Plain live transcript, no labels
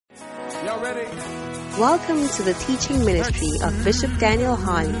Y'all ready? Welcome to the teaching ministry of Bishop Daniel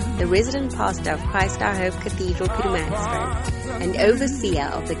Harley, the resident pastor of Christ Our Hope Cathedral, Pietermaritzburg, and overseer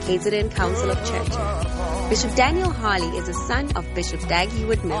of the Cathedral Council of Churches. Bishop Daniel Harley is a son of Bishop Dag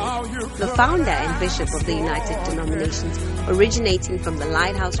Heward-Mills, the founder and bishop of the United Denominations, originating from the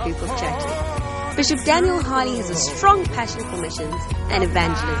Lighthouse Group of Churches. Bishop Daniel Harley has a strong passion for missions and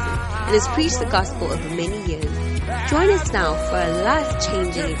evangelism and has preached the gospel over many years. Join us now for a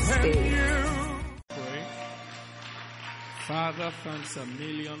life-changing experience. Pray. Father, thanks a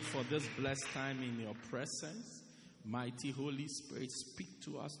million for this blessed time in your presence. Mighty Holy Spirit, speak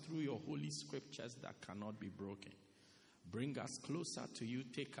to us through your holy scriptures that cannot be broken. Bring us closer to you.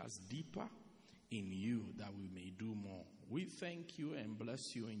 Take us deeper in you that we may do more. We thank you and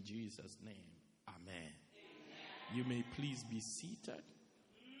bless you in Jesus' name. Amen. Amen. You may please be seated.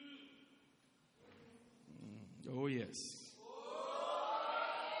 Oh, yes.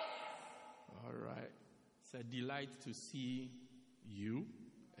 All right. It's a delight to see you,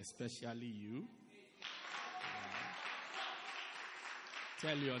 especially you.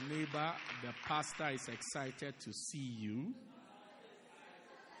 Tell your neighbor, the pastor is excited to see you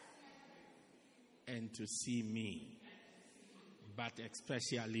and to see me, but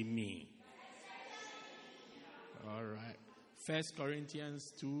especially me. All right. 1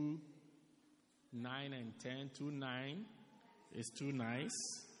 Corinthians 2, 9 and 10. 2:9 is too nice,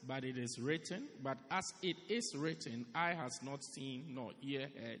 but it is written. But as it is written, eye has not seen, nor ear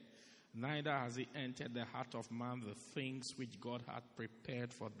heard, neither has it entered the heart of man the things which God hath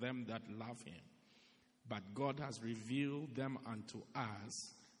prepared for them that love him. But God has revealed them unto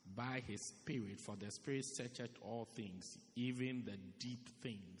us by his Spirit. For the Spirit searcheth all things, even the deep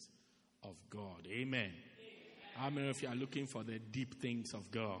things of God. Amen. How many of you are looking for the deep things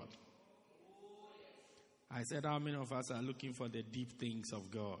of God? I said, how many of us are looking for the deep things of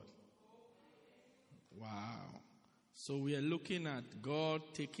God? Wow. So we are looking at God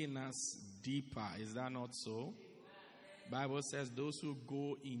taking us deeper. Is that not so? Bible says those who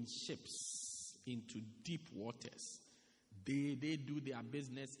go in ships into deep waters, they do their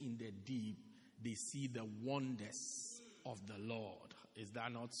business in the deep. They see the wonders of the Lord. Is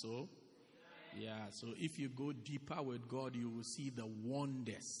that not so? Yeah, so if you go deeper with God, you will see the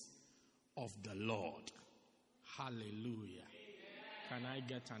wonders of the Lord. Hallelujah. Can I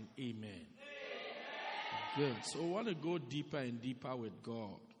get an amen? Good. So we want to go deeper and deeper with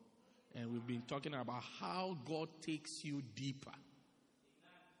God. And we've been talking about how God takes you deeper.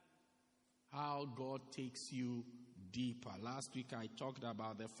 How God takes you deeper. Last week I talked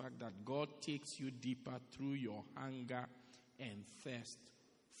about the fact that God takes you deeper through your hunger and thirst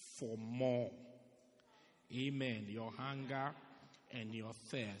for more. Amen. Your hunger and your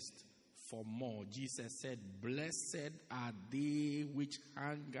thirst for more. Jesus said, blessed are they which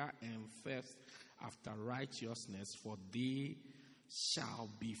hunger and thirst after righteousness, for they shall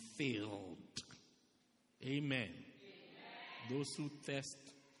be filled. Amen. Amen. Those who thirst,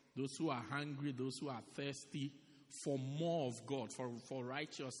 those who are hungry, those who are thirsty for more of God, for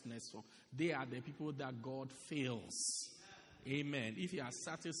righteousness, they are the people that God fills. Amen. If you are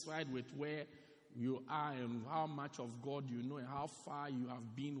satisfied with where you are and how much of God you know and how far you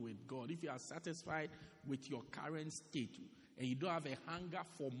have been with God, if you are satisfied with your current state and you don't have a hunger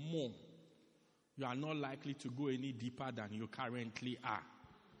for more, you are not likely to go any deeper than you currently are.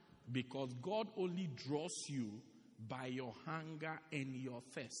 Because God only draws you by your hunger and your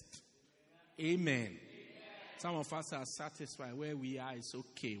thirst. Amen. Amen. Some of us are satisfied where we are. It's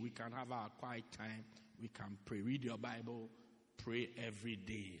okay. We can have our quiet time. We can pray. Read your Bible. Pray every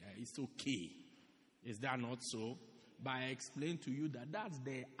day. It's okay. Is that not so? But I explained to you that that's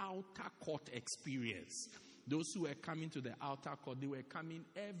the outer court experience. Those who were coming to the outer court, they were coming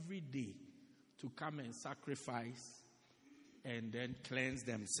every day to come and sacrifice and then cleanse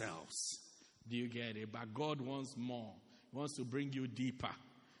themselves. Do you get it? But God wants more. He wants to bring you deeper.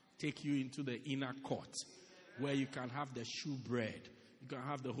 Take you into the inner court where you can have the shewbread. You can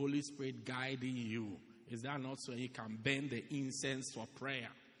have the Holy Spirit guiding you. Is that not so? You can burn the incense for prayer.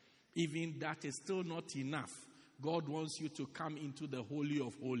 Even that is still not enough. God wants you to come into the Holy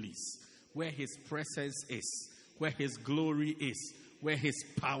of Holies, where his presence is, where his glory is, where his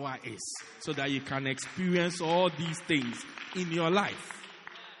power is, so that you can experience all these things in your life.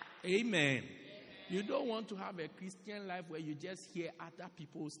 Amen. You don't want to have a Christian life where you just hear other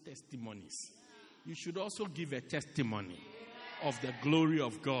people's testimonies. You should also give a testimony of the glory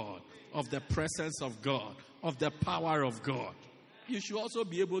of God, of the presence of God, of the power of God. you should also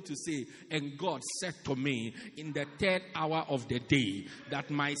be able to say, and God said to me in the 3rd hour of the day, that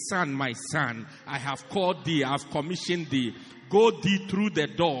my son, I have called thee, I have commissioned thee. Go thee through the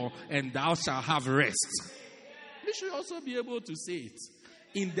door, and thou shalt have rest. You should also be able to say it.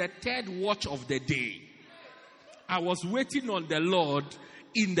 In the 3rd watch of the day, I was waiting on the Lord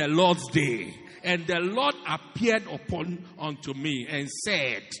in the Lord's day. And the Lord appeared unto me and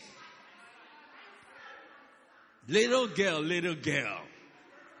said, little girl,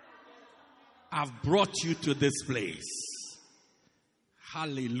 I've brought you to this place.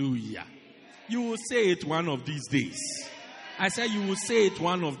 Hallelujah. You will say it one of these days. I said you will say it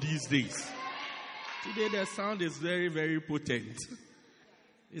one of these days. Today the sound is very, very potent.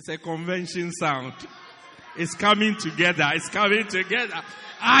 It's a convention sound. It's coming together. It's coming together.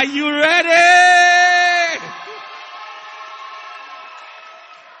 Are you ready?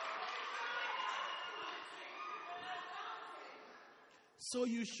 So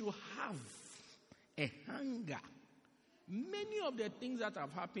you should have a hunger. Many of the things that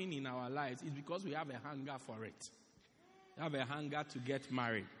have happened in our lives is because we have a hunger for it. You have a hunger to get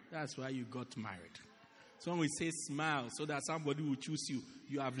married. That's why you got married. So when we say smile so that somebody will choose you,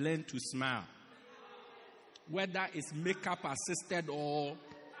 you have learned to smile. Whether it's makeup assisted or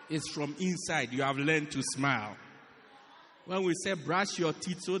it's from inside, you have learned to smile. When we say brush your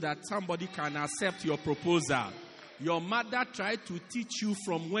teeth so that somebody can accept your proposal, your mother tried to teach you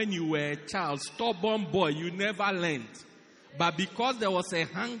from when you were a child, stubborn boy, you never learned. But because there was a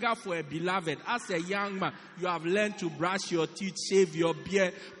hunger for a beloved, as a young man, you have learned to brush your teeth, shave your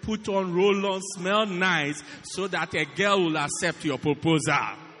beard, put on roll-on, smell nice, so that a girl will accept your proposal.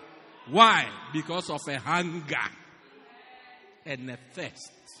 Why? Because of a hunger and a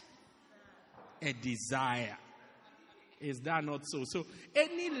thirst, a desire. Is that not so? So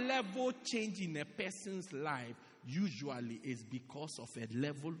any level change in a person's life usually is because of a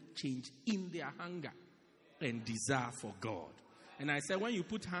level change in their hunger and desire for God. And I said when you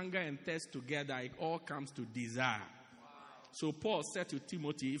put hunger and thirst together, it all comes to desire. So Paul said to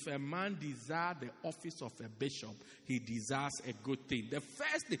Timothy, if a man desires the office of a bishop, he desires a good thing. The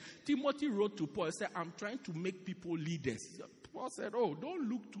first thing, Timothy wrote to Paul, he said, I'm trying to make people leaders. Paul said, don't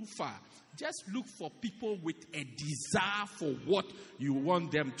look too far. Just look for people with a desire for what you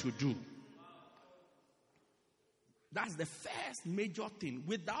want them to do. That's the first major thing.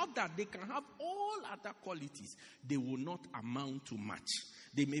 Without that, they can have all other qualities. They will not amount to much.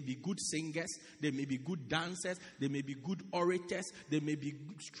 They may be good singers. They may be good dancers. They may be good orators. They may be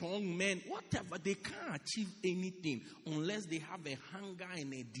strong men. Whatever. They can't achieve anything unless they have a hunger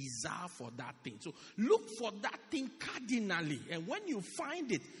and a desire for that thing. So look for that thing cardinally. And when you find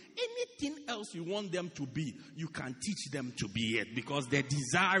it, anything else you want them to be, you can teach them to be it because their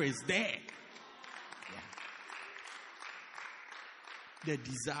desire is there. The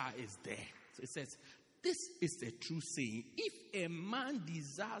desire is there. So it says, this is a true saying. If a man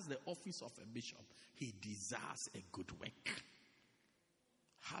desires the office of a bishop, he desires a good work.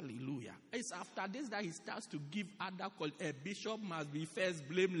 Hallelujah. It's after this that he starts to give other calls. A bishop must be first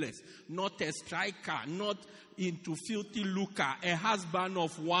blameless, not a striker, not into filthy lucre, a husband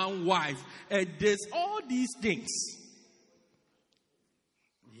of one wife. There's all these things.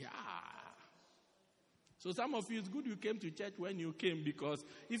 So some of you, it's good you came to church when you came, because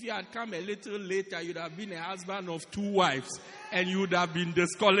if you had come a little later, you'd have been a husband of 2 wives and you would have been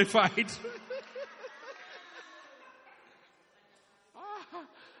disqualified.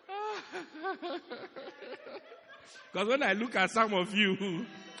 Because when I look at some of you,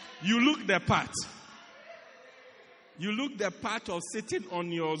 you look the part. You look the part of sitting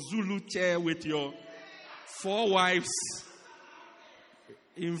on your Zulu chair with your 4 wives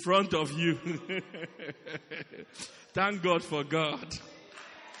in front of you. Thank God for God.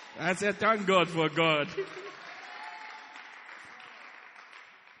 I said, thank God for God.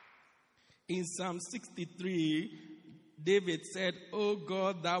 In Psalm 63, David said, O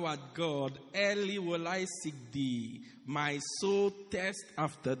God, thou art God, early will I seek thee. My soul thirsts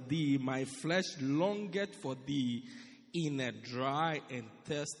after thee, my flesh longeth for thee in a dry and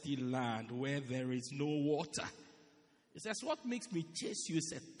thirsty land where there is no water. It says, what makes me chase you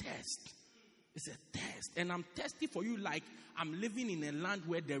is a thirst. It's a thirst. And I'm thirsty for you like I'm living in a land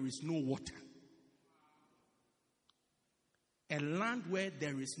where there is no water. A land where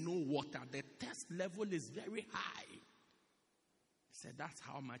there is no water. The thirst level is very high. He said, that's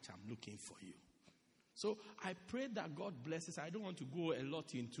how much I'm looking for you. So I pray that God blesses. I don't want to go a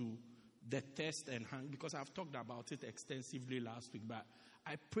lot into the thirst and hunger because I've talked about it extensively last week, but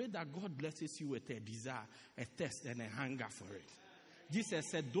I pray that God blesses you with a desire, a thirst, and a hunger for it. Jesus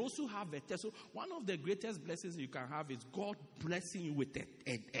said, those who have a thirst. So one of the greatest blessings you can have is God blessing you with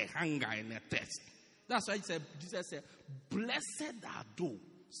a hunger and a thirst. That's why Jesus said, blessed are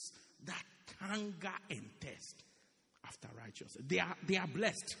those that hunger and thirst after righteousness. They are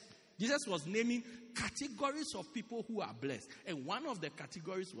blessed. Jesus was naming categories of people who are blessed. And one of the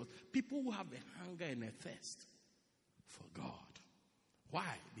categories was people who have a hunger and a thirst for God.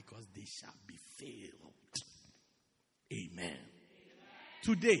 Why? Because they shall be filled. Amen.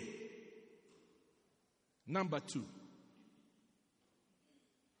 Today, number 2.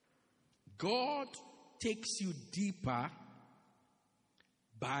 God takes you deeper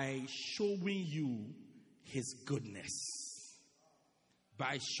by showing you his goodness.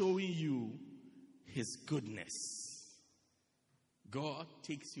 By showing you his goodness. God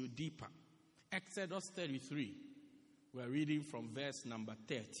takes you deeper. Exodus 33. We're reading from verse number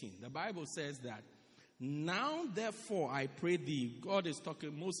 13. The Bible says that, now therefore I pray thee. God is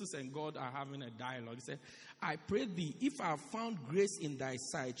talking, Moses and God are having a dialogue. He said, I pray thee, if I have found grace in thy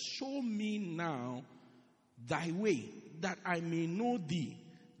sight, show me now thy way, that I may know thee,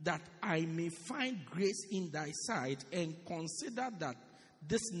 that I may find grace in thy sight, and consider that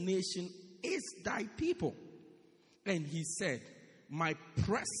this nation is thy people. And he said, my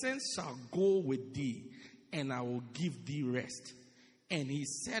presence shall go with thee, and I will give thee rest. And he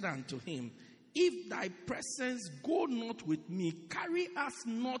said unto him, if thy presence go not with me, carry us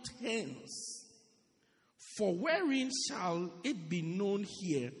not hence. For wherein shall it be known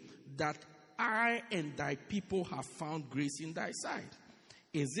here that I and thy people have found grace in thy sight?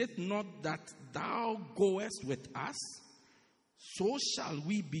 Is it not that thou goest with us? So shall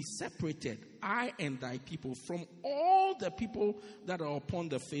we be separated, I and thy people, from all the people that are upon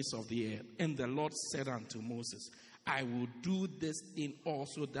the face of the earth. And the Lord said unto Moses, I will do this thing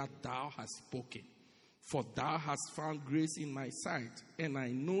also that thou hast spoken. For thou hast found grace in my sight, and I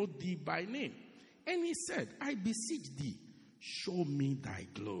know thee by name. And he said, I beseech thee, show me thy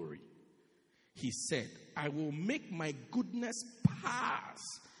glory. He said, I will make my goodness pass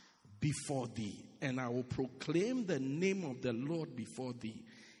before thee, and I will proclaim the name of the Lord before thee,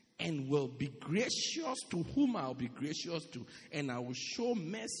 and will be gracious to whom I will be gracious to, and I will show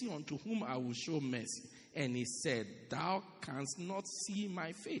mercy unto whom I will show mercy. And he said, thou canst not see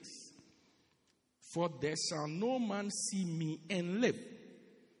my face, for there shall no man see me and live.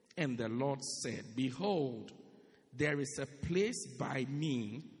 And the Lord said, behold, there is a place by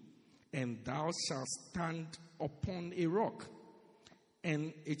me, and thou shalt stand upon a rock.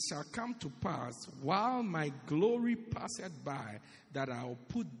 And it shall come to pass, while my glory passeth by, that I will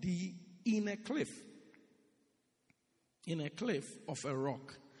put thee in a cliff of a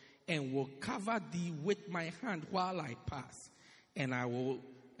rock, and will cover thee with my hand while I pass. And I will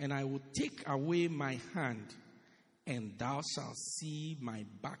take away my hand, and thou shalt see my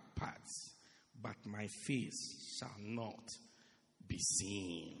back parts, but my face shall not be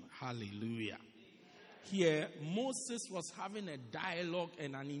seen. Hallelujah. Here, Moses was having a dialogue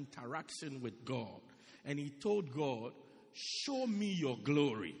and an interaction with God. And he told God, show me your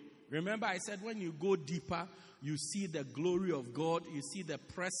glory. Remember I said when you go deeper, you see the glory of God, you see the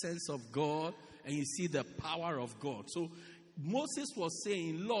presence of God, and you see the power of God. So Moses was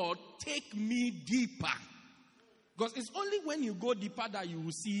saying, Lord, take me deeper. Because it's only when you go deeper that you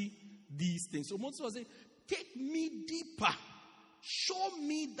will see these things. So Moses was saying, take me deeper. Show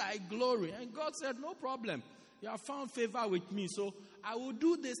me thy glory. And God said, no problem. You have found favor with me, so I will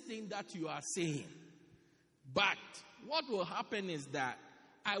do this thing that you are saying. But what will happen is that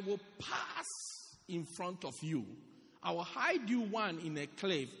I will pass in front of you. I will hide you one in a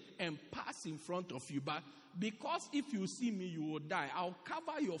cliff and pass in front of you. But because if you see me, you will die, I'll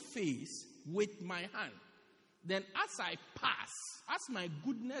cover your face with my hand. Then as I pass, as my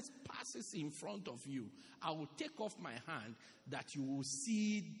goodness passes in front of you, I will take off my hand that you will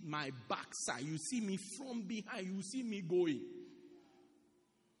see my backside. You see me from behind. You see me going.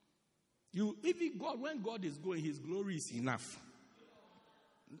 When God is going, his glory is enough.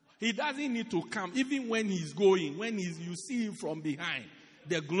 He doesn't need to come. Even when he's going, you see him from behind,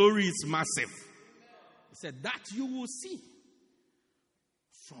 the glory is massive. He said, that you will see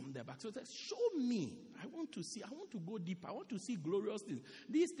from the back. So he said, show me. I want to see. I want to go deeper. I want to see glorious things.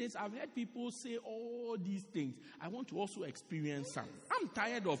 These things, I've heard people say all these things. I want to also experience some. I'm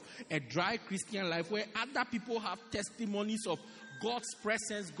tired of a dry Christian life where other people have testimonies of God's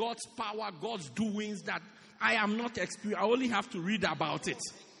presence, God's power, God's doings that I am not experiencing. I only have to read about it.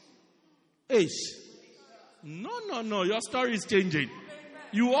 Ish. No. Your story is changing.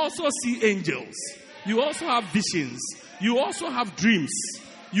 You also see angels. You also have visions. You also have dreams.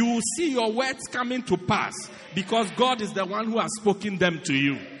 you will see your words coming to pass because God is the one who has spoken them to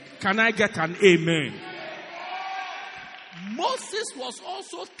you. Can I get an amen? Moses was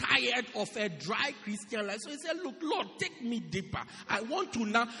also tired of a dry Christian life. So he said, look, Lord, take me deeper. I want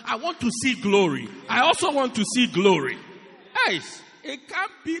to see glory. I also want to see glory. Hey, it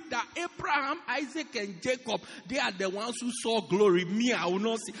can't be that Abraham, Isaac, and Jacob, they are the ones who saw glory. Me, I will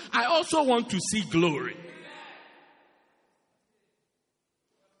not see. I also want to see glory.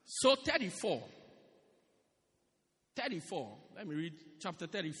 So 34. Let me read chapter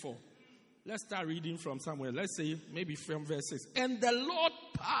 34. Let's start reading from somewhere. Let's say maybe from verse 6. And the Lord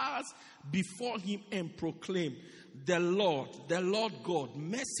passed before him and proclaimed, the Lord God,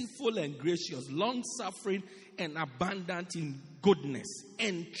 merciful and gracious, long-suffering and abundant in goodness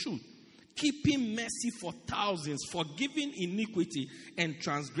and truth, keeping mercy for thousands, forgiving iniquity and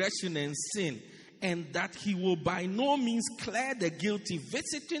transgression and sin, and that he will by no means clear the guilty,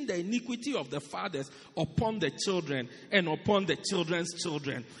 visiting the iniquity of the fathers upon the children and upon the children's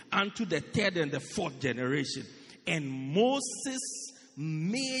children, unto the third and the fourth generation. And Moses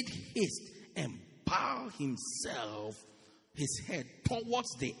made haste and bowed himself, his head towards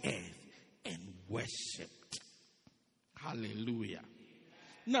the earth, and worshipped. Hallelujah.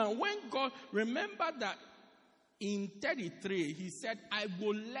 Now, when God, remember that in 33, he said, I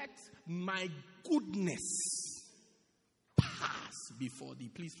will let my goodness pass before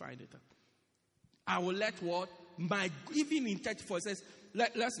thee. Please find it. I will let what? Even in 34, it says,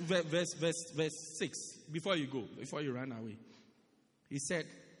 let's verse 6, before you go, before you run away. He said,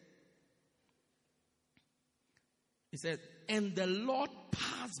 and the Lord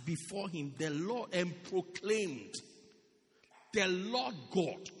passed before him, the Lord, and proclaimed, the Lord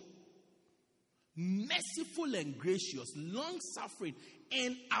God, merciful and gracious, long-suffering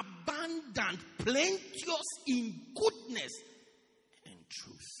and abundant, plenteous in goodness and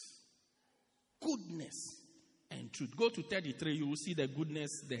truth. Goodness and truth. Go to 33, you will see the goodness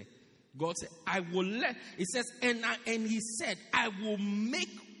there. God said, I will let, it says, and he said, I will make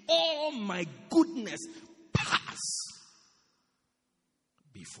all my goodness pass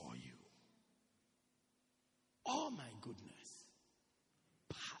before you. All my goodness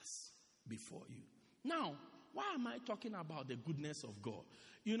pass before you. Now, why am I talking about the goodness of God?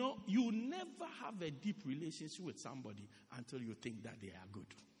 You know, you never have a deep relationship with somebody until you think that they are good.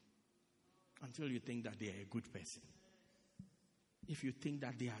 Until you think that they are a good person. If you think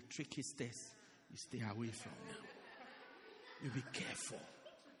that they are tricksters, you stay away from them. You be careful.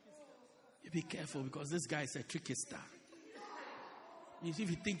 You be careful because this guy is a trickster. If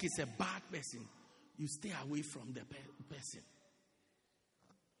you think it's a bad person, you stay away from the person.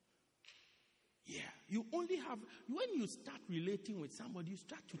 Yeah, you only have, when you start relating with somebody, you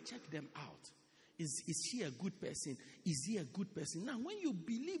start to check them out. Is she a good person? Is he a good person? Now, when you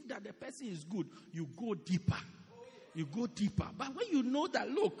believe that the person is good, you go deeper. You go deeper. But when you know that,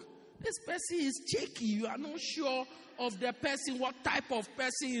 look, this person is shaky, you are not sure of the person, what type of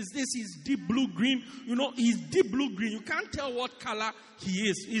person is this? He's deep blue green. You know, he's deep blue green. You can't tell what color he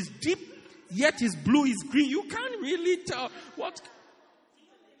is. He's deep, yet his blue is green. You can't really tell what.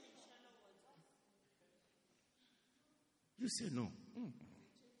 You say no.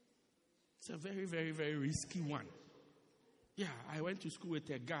 It's a very, very, very risky one. Yeah, I went to school with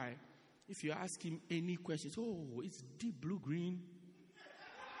a guy. If you ask him any questions, oh, it's deep blue green.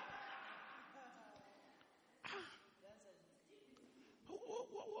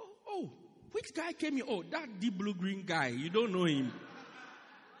 Oh, which guy came here? Oh, that deep blue green guy. You don't know him.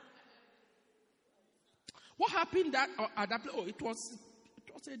 What happened at that place? Oh, it was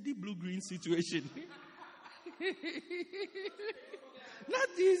a deep blue green situation. Not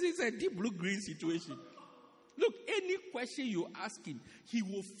this is a deep blue green situation. Look, any question you ask him, he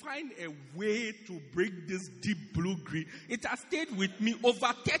will find a way to break this deep blue green. It has stayed with me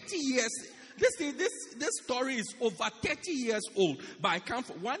over 30 years. This story is over 30 years old. But I can't.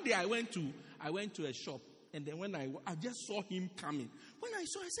 One day I went to a shop, and then when I just saw him coming. When I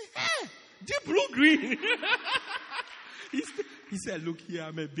saw, I said, "Hey, deep blue green." He said, "Look here,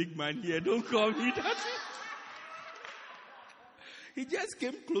 I'm a big man here. Don't call me that." He just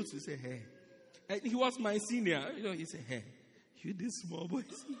came close to say, "Hey." And he was my senior. You know, he said, "Hey, you this small boy.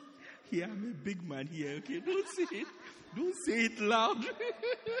 Here, I'm a big man here. Okay, don't say it. Don't say it loud."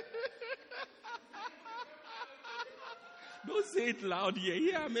 Don't say it loud here.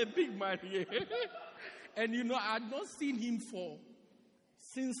 Here, I'm a big man here. And you know, I had not seen him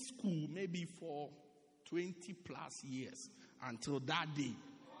since school, maybe for 20 plus years until that day.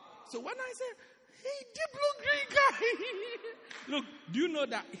 So when I said, "Hey, deep blue green guy." Look, do you know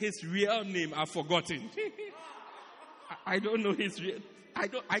that his real name I've forgotten? I don't know his real.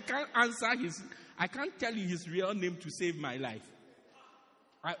 I can't tell you his real name to save my life.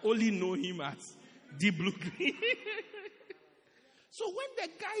 I only know him as deep blue green. So when the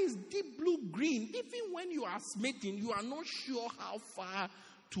guy is deep blue green, even when you are smitten, you are not sure how far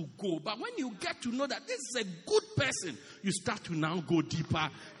to go. But when you get to know that this is a good person, you start to now go deeper,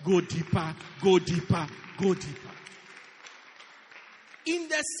 go deeper, go deeper, go deeper. In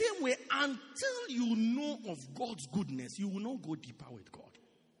the same way, until you know of God's goodness, you will not go deeper with God.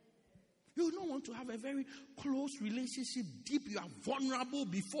 You will not want to have a very close relationship, deep. You are vulnerable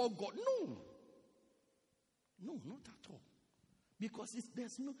before God. No, not at all. Because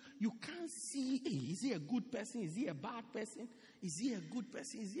you can't see, hey, is he a good person? Is he a bad person? Is he a good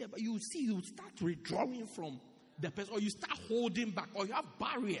person? You start withdrawing from the person, or you start holding back, or you have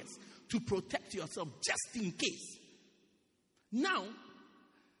barriers to protect yourself just in case. Now,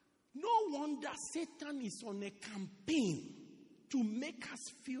 no wonder Satan is on a campaign to make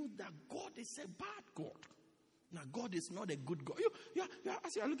us feel that God is a bad God. Now, God is not a good God.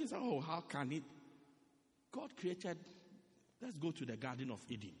 As you are looking, how can it? God created. Let's go to the Garden of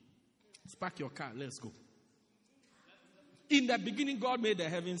Eden. Spark your car. Let's go. In the beginning, God made the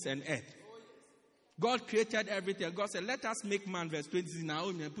heavens and earth. God created everything. God said, let us make man, verse 20, now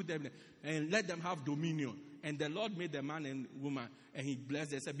and put them there, and let them have dominion. And the Lord made the man and woman, and he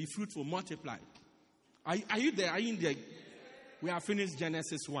blessed them. Said, be fruitful, multiply. Are you there? Are you in there? We have finished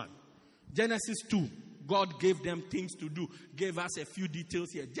Genesis 1. Genesis 2, God gave them things to do. Gave us a few details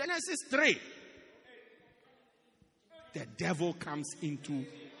here. Genesis 3, the devil comes into.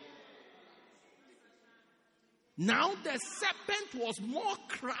 Now the serpent was more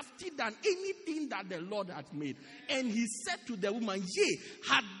crafty than anything that the Lord had made. And he said to the woman, yea,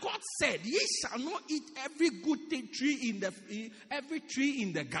 had God said, ye shall not eat every good tree every tree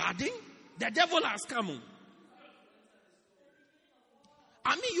in the garden? The devil has come.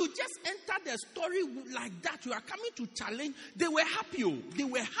 I mean, you just enter the story like that. You are coming to challenge. They were happy. They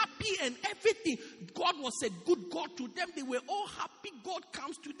were happy and everything. God was a good God to them. They were all happy. God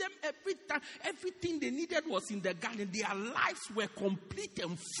comes to them every time. Everything they needed was in the garden. Their lives were complete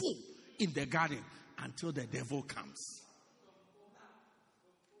and full in the garden until the devil comes.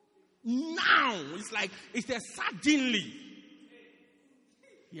 Now, it's like, it's a suddenly.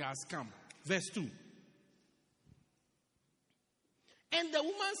 He has come. Verse 2. And the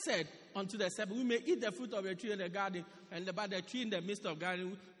woman said unto the serpent, we may eat the fruit of the tree in the garden, but the tree in the midst of the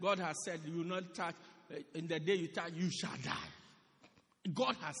garden, God has said, you will not touch, in the day you touch, you shall die.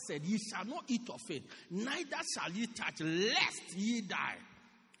 God has said, ye shall not eat of it, neither shall ye touch, lest ye die.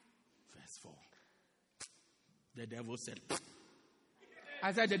 Verse 4. The devil said,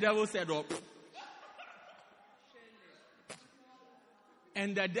 I said, the devil said, oh.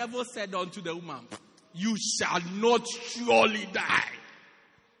 And the devil said unto the woman, you shall not surely die.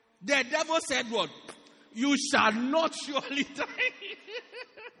 The devil said what? You shall not surely die.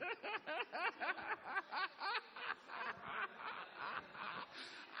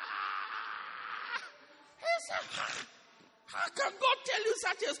 How can God tell you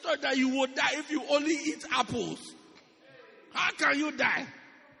such a story that you will die if you only eat apples? How can you die?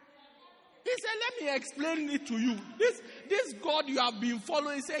 He said, let me explain it to you. This God you have been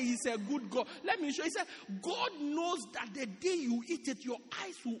following, he said he's a good God. Let me show you. He said, God knows that the day you eat it, your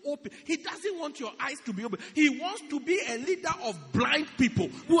eyes will open. He doesn't want your eyes to be open. He wants to be a leader of blind people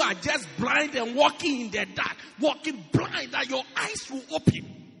who are just blind and walking in the dark. Walking blind, that your eyes will open.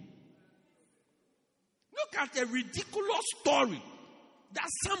 Look at a ridiculous story that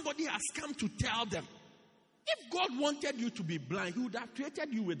somebody has come to tell them. If God wanted you to be blind, he would have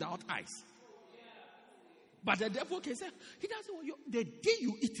created you without eyes. But the devil can say, he doesn't want you. The day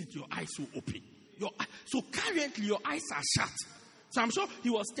you eat it, your eyes will open. So currently, your eyes are shut. So I'm sure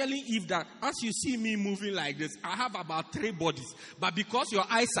he was telling Eve that as you see me moving like this, I have about 3 bodies. But because your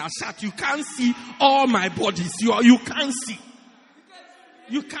eyes are shut, you can't see all my bodies. You can't see.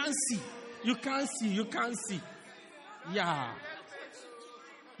 You can't see. You can't see. You can't see. Yeah.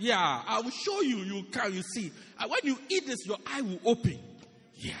 Yeah, I will show you. You see. When you eat this, your eye will open.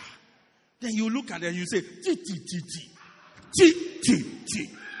 Yeah. Then you look at it and you say, T, T, T, T. T, T, T.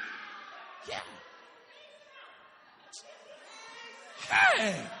 Yeah.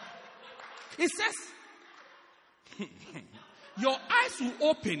 Hey. It says, your eyes will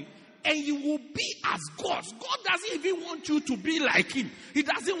open and you will be as God. God doesn't even want you to be like him. He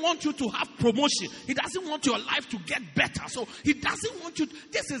doesn't want you to have promotion. He doesn't want your life to get better. So he doesn't want you to,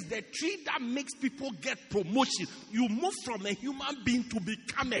 this is the tree that makes people get promotion. You move from a human being to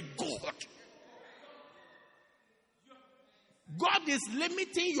become a God. God is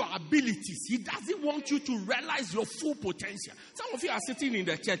limiting your abilities. He doesn't want you to realize your full potential. Some of you are sitting in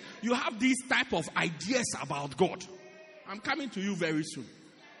the church. You have these type of ideas about God. I'm coming to you very soon.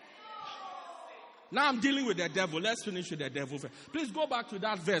 Now I'm dealing with the devil. Let's finish with the devil first. Please go back to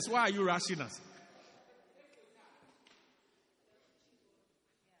that verse. Why are you rushing us?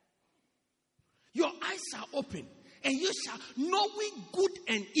 Your eyes are open, and you shall knowing good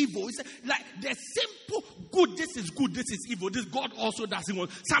and evil. It's like the simple good. This is good. This is evil. This God also doesn't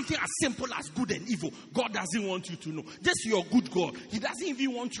want something as simple as good and evil. God doesn't want you to know. This is your good God. He doesn't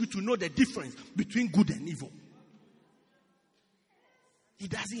even want you to know the difference between good and evil. He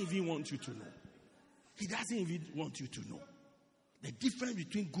doesn't even want you to know. He doesn't even want you to know the difference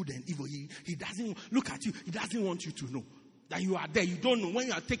between good and evil. He doesn't look at you. He doesn't want you to know that you are there. You don't know. When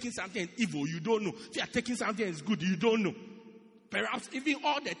you are taking something evil, you don't know. If you are taking something that's good, you don't know. Perhaps even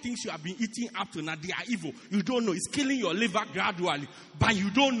all the things you have been eating up to now, they are evil. You don't know. It's killing your liver gradually, but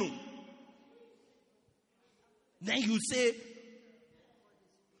you don't know. Then you say,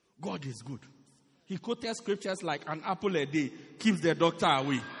 God is good. He quoted scriptures like an apple a day keeps the doctor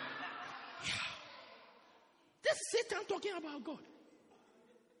away. This is Satan talking about God.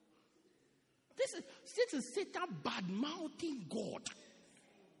 This is Satan bad-mouthing God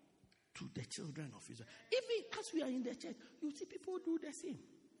to the children of Israel. Even as we are in the church, you see people do the same.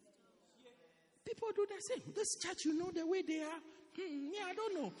 People do the same. This church, you know the way they are. I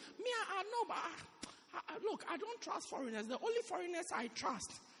don't know. I know, but look, I don't trust foreigners. The only foreigners I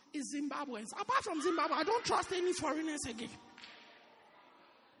trust is Zimbabweans. Apart from Zimbabwe, I don't trust any foreigners again.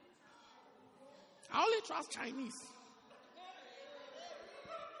 I only trust Chinese.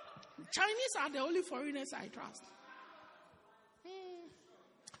 Chinese are the only foreigners I trust.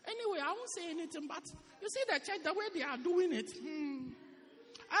 Anyway, I won't say anything, but you see the church, the way they are doing it.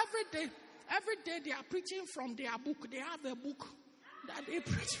 Every day they are preaching from their book. They have a book that they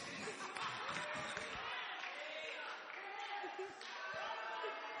preach.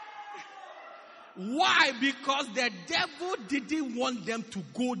 Why? Because the devil didn't want them to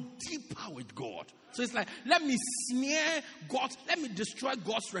go deeper with God. So it's like, let me smear God, let me destroy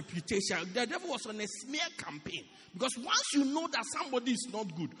God's reputation. The devil was on a smear campaign. Because once you know that somebody is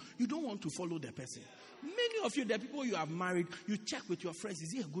not good, you don't want to follow the person. Many of you, the people you have married, you check with your friends,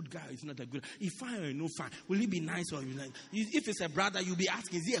 is he a good guy or is he not a good guy? If fine or no fine, will he be nice or not? If it's a brother, you'll be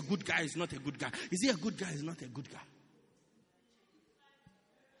asking, is he a good guy or is not a good guy? Is he a good guy or is not a good guy?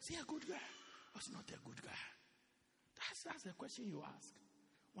 Is he a good guy or is not a good guy? That's the question you ask.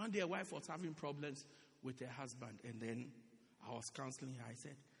 One day a wife was having problems with her husband, and then I was counseling her. I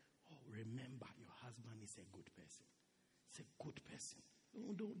said, remember, your husband is a good person. He's a good person.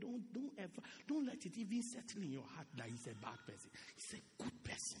 Don't let it even settle in your heart that he's a bad person. He's a good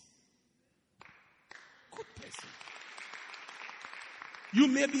person. Good person. You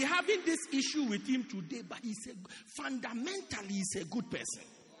may be having this issue with him today, but fundamentally he's a good person.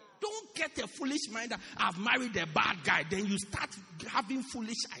 Don't get a foolish mind that I've married a bad guy. Then you start having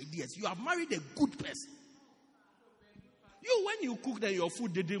foolish ideas. You have married a good person. You, when you cooked and your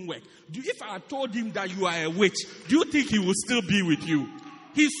food didn't work, if I told him that you are a witch, do you think he will still be with you?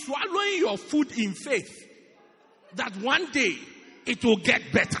 He's swallowing your food in faith that one day it will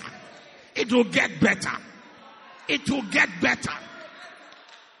get better. It will get better. It will get better.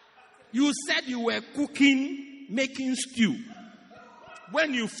 You said you were cooking, making stew.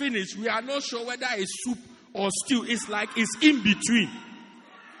 When you finish, we are not sure whether it's soup or stew. It's like it's in between.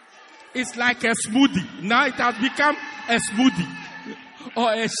 It's like a smoothie. Now it has become a smoothie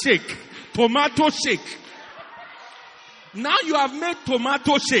or a shake. Tomato shake. Now you have made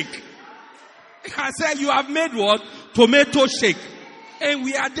tomato shake. I said you have made what? Tomato shake. And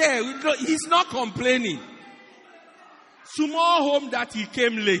we are there. He's not complaining. Small home that he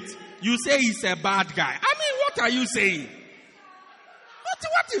came late. You say he's a bad guy. I mean, what are you saying?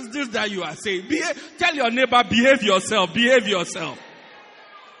 What is this that you are saying? Tell your neighbor, behave yourself. Behave yourself.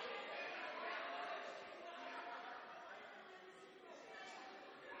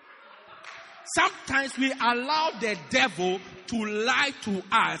 Sometimes we allow the devil to lie to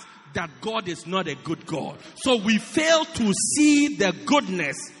us that God is not a good God. So we fail to see the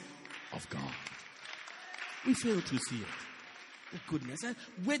goodness of God. We fail to see it. The goodness. And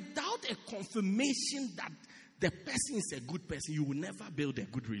without a confirmation that the person is a good person, you will never build a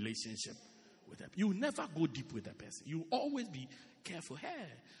good relationship with them. You will never go deep with the person. You will always be careful. Hey,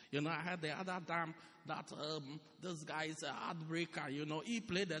 I heard the other time that this guy is a heartbreaker. He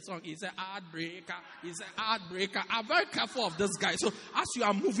played the song. He's a heartbreaker. He's a heartbreaker. I'm very careful of this guy. So as you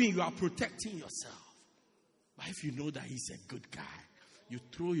are moving, you are protecting yourself. But if you know that he's a good guy, you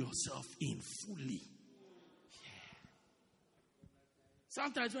throw yourself in fully.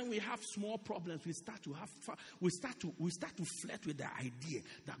 Sometimes when we have small problems, we start to have fun. We start to flirt with the idea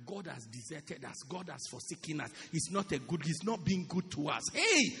that God has deserted us, God has forsaken us. He's not being good to us.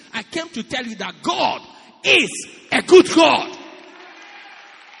 Hey, I came to tell you that God is a good God.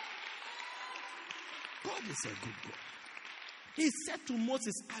 God is a good God. He said to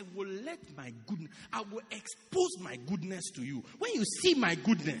Moses, I will expose my goodness to you. When you see my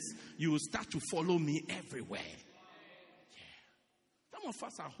goodness, you will start to follow me everywhere. Some of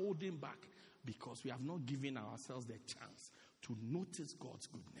us are holding back because we have not given ourselves the chance to notice God's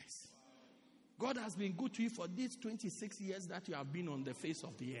goodness. God has been good to you for these 26 years that you have been on the face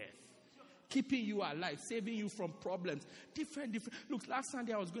of the earth. Keeping you alive, saving you from problems. Different. Look, last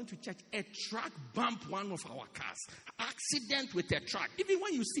Sunday I was going to church. A truck bumped one of our cars. Accident with a truck. Even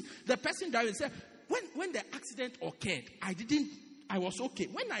when you see the person driving, said, when the accident occurred, I was okay.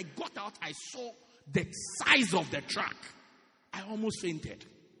 When I got out, I saw the size of the truck. I almost fainted.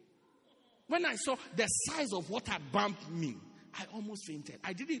 When I saw the size of what had bumped me, I almost fainted.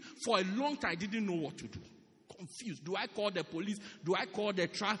 For a long time, I didn't know what to do. Confused. Do I call the police? Do I call the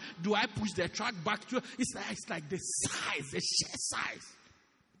truck? Do I push the truck back to? It's like the size, the sheer size.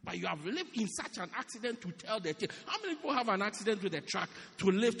 But you have lived in such an accident to tell the tale. How many people have an accident with a truck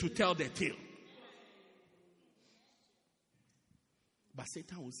to live to tell the tale? But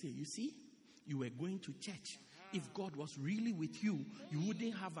Satan will say, you see, you were going to church. If God was really with you, you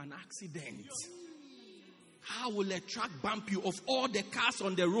wouldn't have an accident. How will a truck bump you? Of all the cars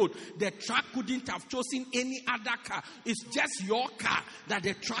on the road, the truck couldn't have chosen any other car. It's just your car that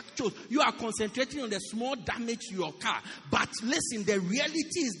the truck chose. You are concentrating on the small damage to your car. But listen, the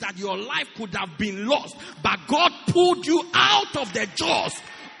reality is that your life could have been lost. But God pulled you out of the jaws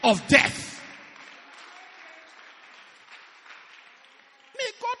of death. May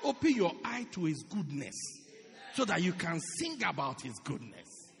God open your eye to his goodness so that you can sing about his goodness.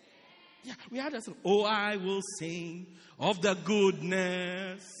 Yeah, we had a song. Oh, I will sing of the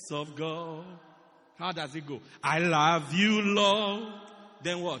goodness of God. How does it go? I love you, Lord.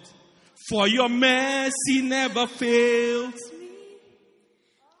 Then what? For your mercy never fails me.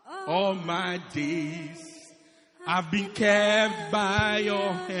 All my days I've been kept by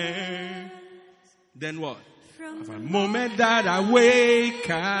your hand. Then what? From the moment that I wake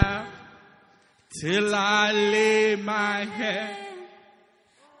up till I lay my head,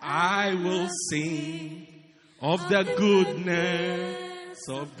 I will sing of the goodness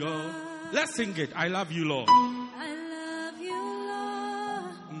of God. Let's sing it. I love you, Lord. I love you,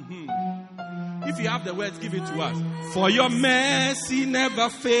 Lord. Mm-hmm. If you have the words, give it to us. For your mercy never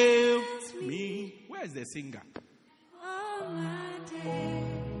fails me. Where is the singer? All my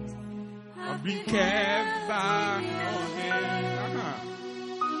days I've been kept by your hand.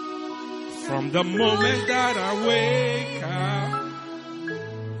 From the moment that I wake up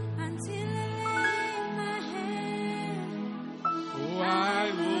until I lay my head, oh,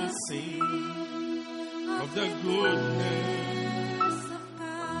 I will sing of the goodness of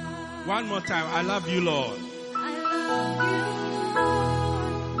God. One more time. I love you, Lord. I love you, Lord.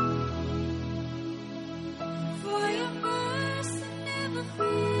 For your mercy never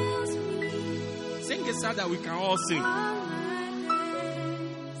fails me. Sing it so that we can all sing. All my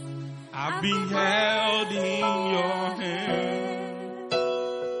days I've been held in your hand.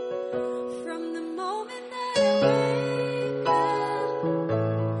 from the moment that I wake up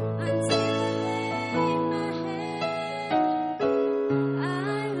until I lay my head, I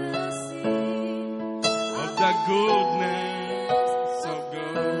will sing Of the goodness of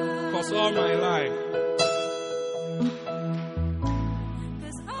God. 'Cause all my life,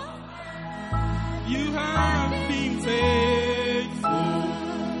 'cause all my life you have been faithful.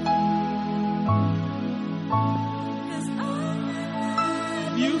 'cause all my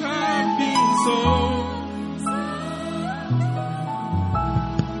life You have been so.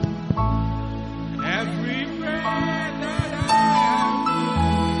 Every breath that I have,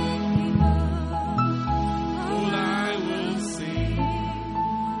 all I will sing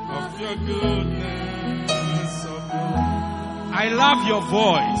of your goodness of God. I love your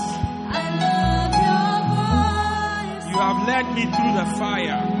voice. I love your voice. You have led me through the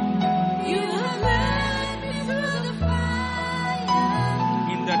fire. You have led me through the fire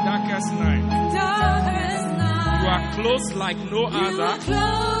In the darkest night. darkest night. You are close like no You are other.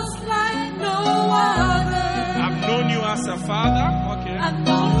 close like no other. I've known you as a father. Okay. I've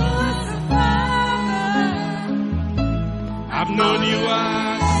known you as a father. I've known you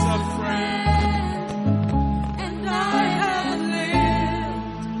as a friend. And I have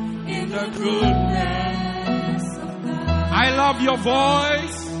lived in The the goodness. goodness of God. I love your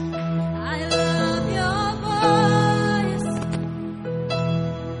voice. I love your voice.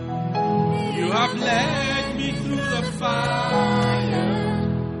 led me through the fire.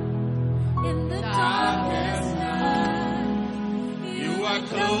 In the darkest night, You are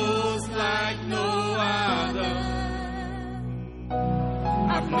close like no other.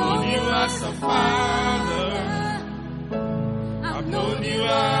 I've known you as a father. I've known you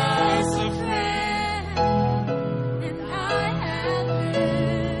as a friend. and I have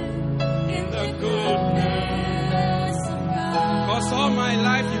lived In the goodness. of God. Cause all my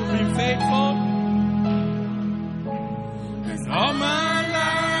life you've been faithful. And all my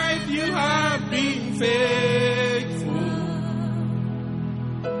life you have been faithful.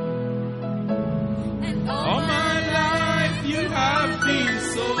 And All my life you have been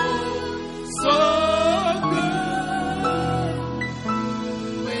so good.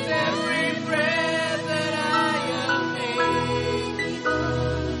 With every breath that I am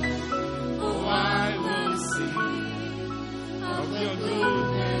able, oh, I will sing of your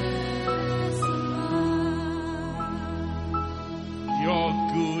goodness. Your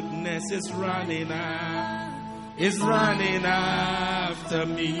goodness is running after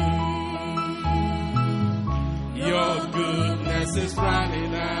me. Your goodness is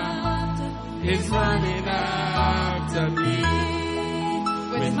running after me.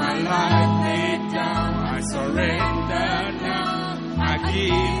 With my life laid down, I surrender now. I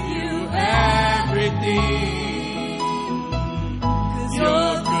give you everything. Your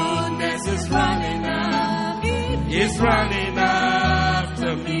goodness is running after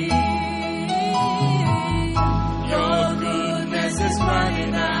me. Your goodness is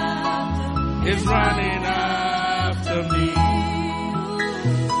running after me.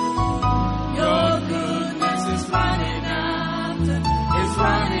 Your goodness is running after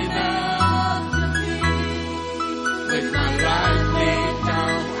me. With my life laid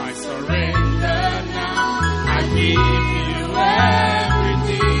down, I surrender now. I give you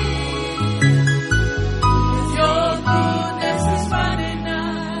everything. Your goodness is running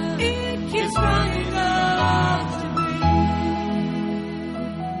after me.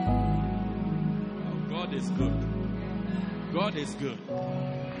 Oh, God is good. God is good.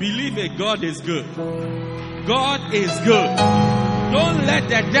 Believe it, God is good. God is good. Don't let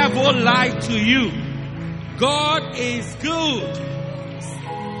the devil lie to you. God is good.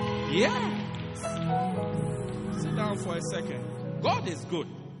 Yeah. Sit down for a second. God is good.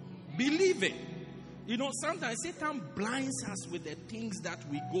 Believe it. You know, sometimes Satan blinds us with the things that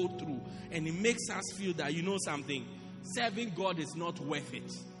we go through, and it makes us feel that, you know something, serving God is not worth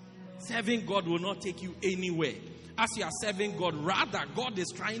it. Serving God will not take you anywhere. As you are serving God, rather, God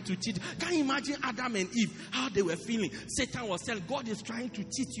is trying to cheat. Can you imagine Adam and Eve, how they were feeling? Satan was telling, God is trying to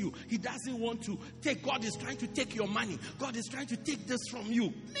cheat you. He doesn't want to take, God is trying to take your money. God is trying to take this from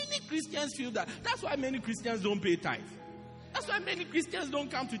you. Many Christians feel that. That's why many Christians don't pay tithe. That's why many Christians don't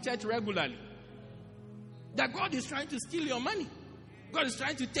come to church regularly. That God is trying to steal your money. God is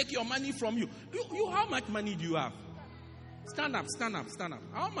trying to take your money from you. You, how much money do you have? Stand up.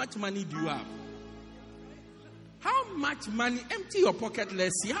 How much money do you have? How much money? Empty your pocket,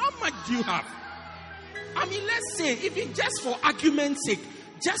 let's see. How much do you have? I mean, let's say, even just for argument's sake,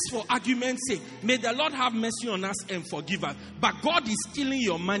 may the Lord have mercy on us and forgive us. But God is stealing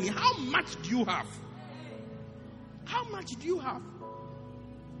your money. How much do you have? How much do you have?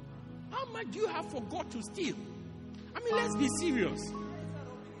 How much do you have for God to steal? I mean, let's be serious.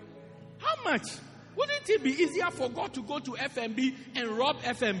 How much? Wouldn't it be easier for God to go to FMB and rob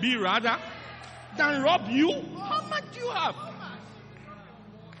FMB rather than rob you? How much do you have?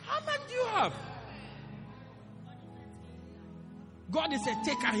 How much do you have? God is a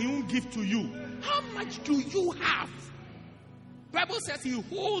taker, he won't give to you. How much do you have? Bible says he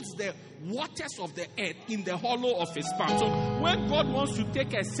holds the waters of the earth in the hollow of his palm. So when God wants to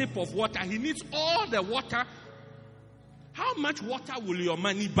take a sip of water, he needs all the water. How much water will your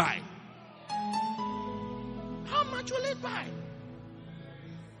money buy? How much will it buy?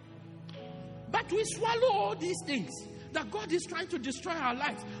 But we swallow all these things. That God is trying to destroy our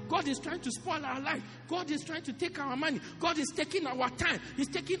lives. God is trying to spoil our life. God is trying to take our money. God is taking our time. He's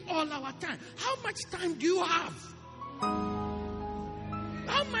taking all our time. How much time do you have?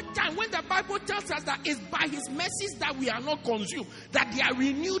 How much time? When the Bible tells us that it's by his mercies that we are not consumed, that they are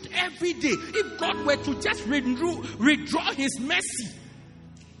renewed every day. If God were to just withdraw his mercy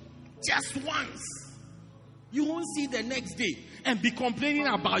just once, you won't see the next day and be complaining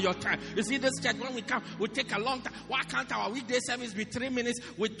about your time. You see, this church, when we come, we take a long time. Why can't our weekday service be 3 minutes?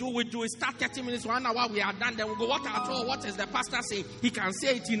 We start 30 minutes, 1 hour, we are done. Then we go, what is the pastor saying? He can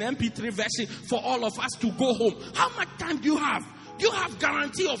say it in MP3 version for all of us to go home. How much time do you have? Do you have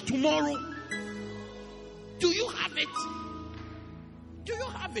guarantee of tomorrow? Do you have it? Do you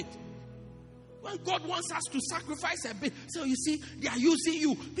have it? When God wants us to sacrifice a bit, so you see, they are using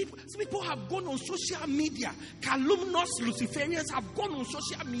you. People have gone on social media. Calumnious Luciferians have gone on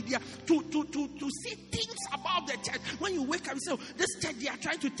social media to see things about the church. When you wake up and say, oh, this church, they are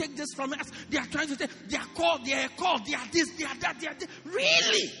trying to take this from us. They are trying to take, they are called, they are this, they are that, they are this.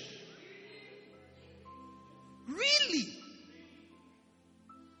 Really? Really?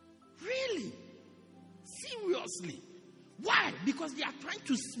 Really? Seriously? Why? Because they are trying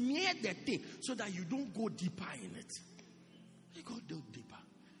to smear the thing so that you don't go deeper in it. You go deeper.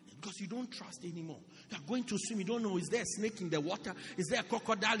 Because you don't trust anymore. You are going to swim. You don't know, is there a snake in the water? Is there a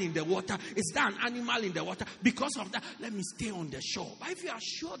crocodile in the water? Is there an animal in the water? Because of that, let me stay on the shore. But if you are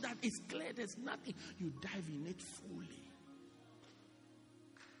sure that it's clear, there's nothing, you dive in it fully.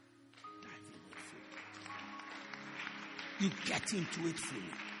 Dive in it fully. You get into it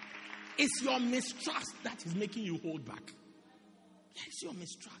fully. It's your mistrust that is making you hold back. It's your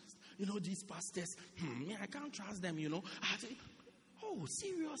mistrust. You know, these pastors, I can't trust them, you know. Oh,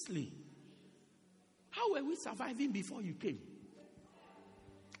 seriously? How were we surviving before you came?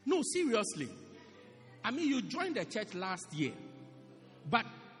 No, seriously. I mean, you joined the church last year. But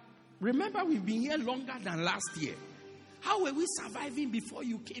remember, we've been here longer than last year. How were we surviving before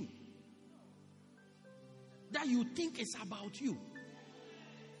you came? That you think it's about you.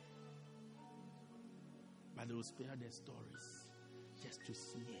 But they will spare their stories. Just to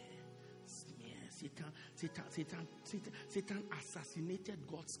smear. Satan assassinated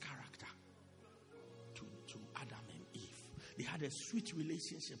God's character to Adam and Eve. They had a sweet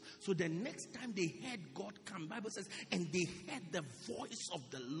relationship. So the next time they heard God come, Bible says, and they heard the voice of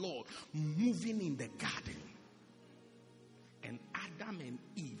the Lord moving in the garden. And Adam and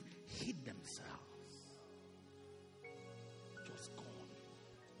Eve hid themselves. It was gone.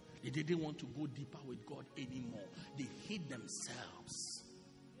 They didn't want to go deeper with God anymore. They hid themselves.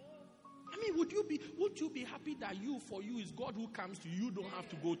 I mean, would you be happy that for you is God who comes to you? You don't have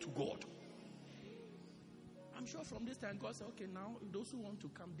to go to God. I'm sure from this time God said, okay, now those who want to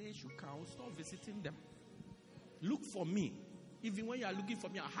come, they should come. Stop visiting them. Look for me. Even when you are looking for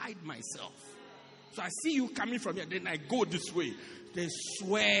me, I hide myself. So I see you coming from here, then I go this way. They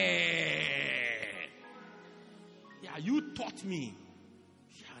swear. Yeah, you taught me.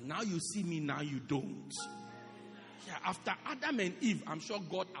 Yeah, now you see me, now you don't. Yeah, after Adam and Eve, I'm sure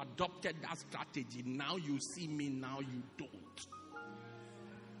God adopted that strategy. Now you see me, now you don't.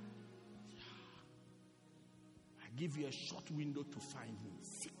 Yeah. I give you a short window to find me.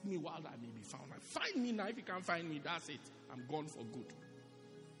 Seek me while I may be found. Find me now. If you can't find me, that's it. I'm gone for good.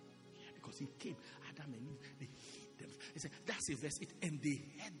 Yeah, because he came, Adam and Eve, they hid them. He said, that's a verse 8. And they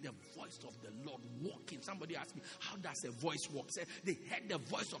heard the voice of the Lord walking. Somebody asked me, how does a voice walk? Said, they heard the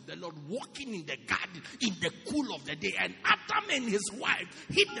voice of the Lord walking in the garden in the cool of the day. And Adam and his wife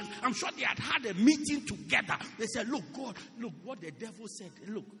hid them. I'm sure they had a meeting together. They said, look, God, look what the devil said.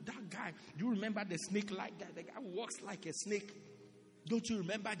 Look, that guy, do you remember the snake-like guy? The guy who walks like a snake. Don't you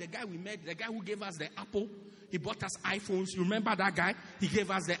remember the guy we met? The guy who gave us the Apple? He bought us iPhones. You remember that guy? He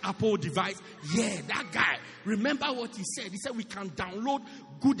gave us the Apple device. Yeah, that guy. Remember what he said? He said we can download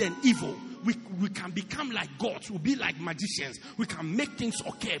good and evil. We can become like gods. We'll be like magicians. We can make things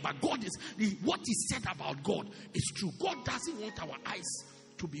okay. But God is, what he said about God is true. God doesn't want our eyes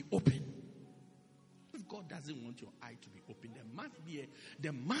to be open. If God doesn't want your eye to be open,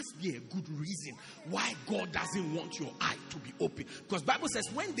 there must be a good reason why God doesn't want your eye to be open. Because Bible says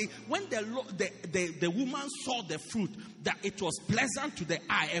when the woman saw the fruit, that it was pleasant to the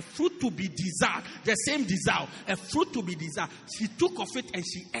eye, a fruit to be desired, the same desire, a fruit to be desired. She took of it and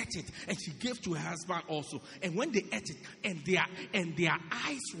she ate it, and she gave to her husband also. And when they ate it, and their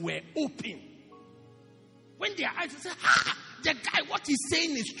eyes were open. When their eyes said, the guy, what he's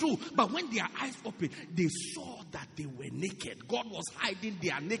saying is true. But when their eyes opened, they saw that they were naked. God was hiding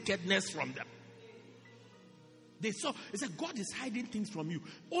their nakedness from them. They saw, they said, God is hiding things from you.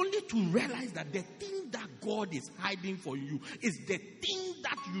 Only to realize that the thing that God is hiding for you is the thing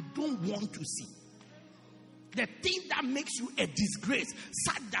that you don't want to see. The thing that makes you a disgrace,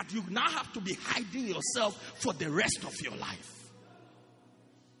 such that you now have to be hiding yourself for the rest of your life.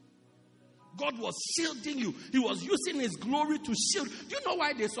 God was shielding you. He was using his glory to shield. Do you know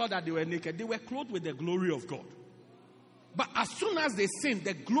why they saw that they were naked? They were clothed with the glory of God. But as soon as they sinned,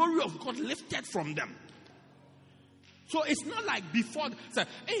 the glory of God lifted from them. So it's not like before.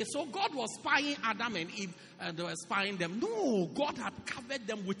 So God was spying Adam and Eve and they were spying them. No, God had covered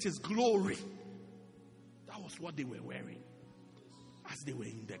them with his glory. That was what they were wearing. As they were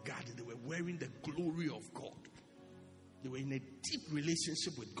in the garden, they were wearing the glory of God. They were in a deep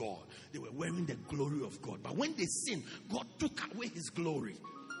relationship with God. They were wearing the glory of God. But when they sinned, God took away his glory.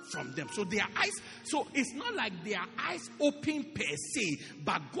 from them. So their eyes, so it's not like their eyes open per se,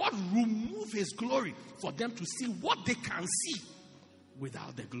 but God removed his glory for them to see what they can see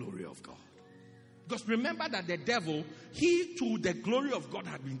without the glory of God. Because remember that the devil, he too, the glory of God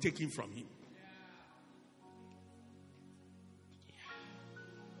had been taken from him.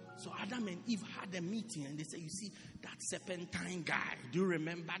 So Adam and Eve had a meeting and they said, you see, that serpentine guy. Do you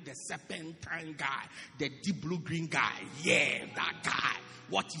remember the serpentine guy? The deep blue-green guy. Yeah, that guy.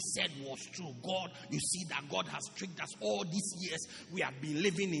 What he said was true. God, you see that God has tricked us all these years. We have been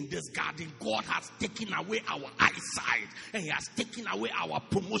living in this garden. God has taken away our eyesight and he has taken away our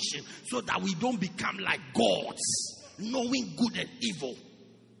promotion so that we don't become like gods, knowing good and evil.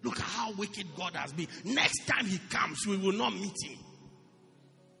 Look at how wicked God has been. Next time he comes, we will not meet him.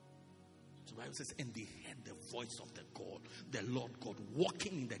 The Bible says, and they heard the voice of the Lord God,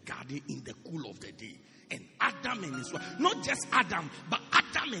 walking in the garden in the cool of the day. And Adam and his wife, not just Adam, but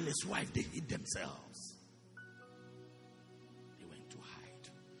Adam and his wife, they hid themselves. They went to hide.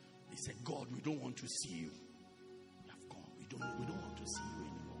 They said, God, we don't want to see you. We have gone. We don't want to see you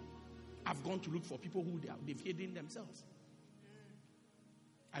anymore. I've gone to look for people who they've hidden themselves.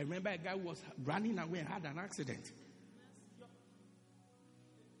 I remember a guy who was running away and had an accident.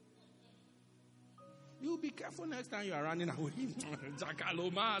 You be careful next time you are running away. He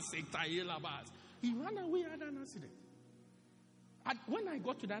ran away and had an accident. When I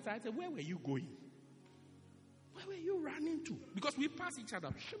got to that side, I said, where were you going? Where were you running to? Because we passed each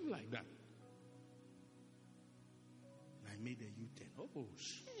other like that. And I made a U-turn. Oh,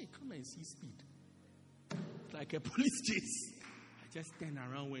 shit, come and see speed. It's like a police chase. I just turned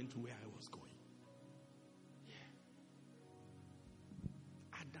around, went to where I was going. Yeah.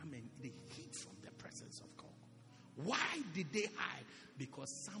 Adam and they hid from the presence of God. Why did they hide?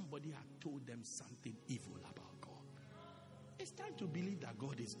 Because somebody had told them something evil about God. It's time to believe that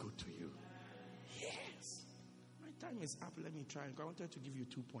God is good to you. Yes. My time is up. Let me try. I wanted to give you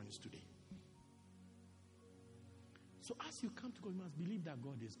 2 points today. So as you come to God, you must believe that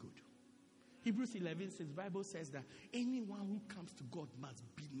God is good. Hebrews 11 says, the Bible says that anyone who comes to God must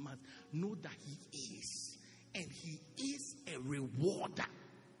know that he is. And he is a rewarder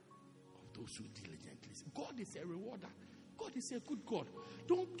of those who diligently seek. God is a rewarder. God is a good God.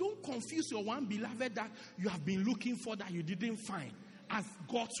 Don't confuse your one beloved that you have been looking for that you didn't find as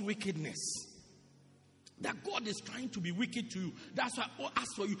God's wickedness. That God is trying to be wicked to you. That's why, as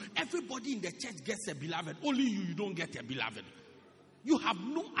for you, everybody in the church gets a beloved. Only you don't get a beloved. You have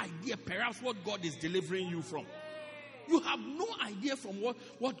no idea perhaps what God is delivering you from. You have no idea from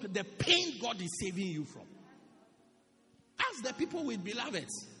what the pain God is saving you from. Ask the people with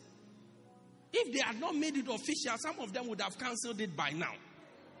beloveds. If they had not made it official, some of them would have cancelled it by now.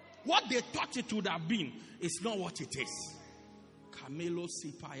 What they thought it would have been is not what it is.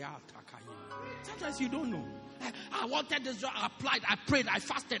 Sometimes you don't know. I wanted this job, I applied, I prayed, I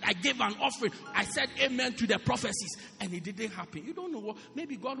fasted, I gave an offering, I said amen to the prophecies, and it didn't happen. You don't know what.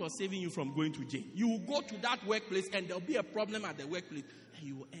 Maybe God was saving you from going to jail. You will go to that workplace and there'll be a problem at the workplace and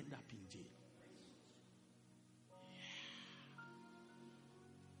you will end up in jail.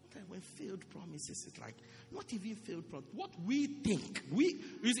 When failed promises, it's like not even failed promise. What we think,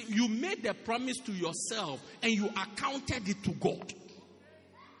 you made the promise to yourself and you accounted it to God.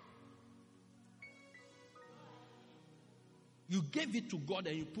 You gave it to God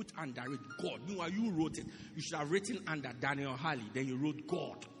and you put under it God. You wrote it. You should have written under Daniel Halley. Then you wrote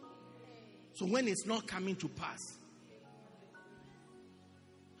God. So when it's not coming to pass,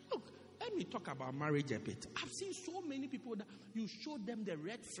 look, let me talk about marriage a bit. I've seen so many people that you show them the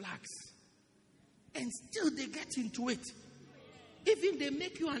red flags and still they get into it. Even they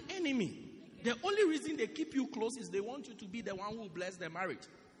make you an enemy. The only reason they keep you close is they want you to be the one who bless the marriage.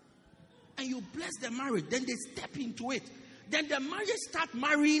 And you bless the marriage, then they step into it. Then the marriage start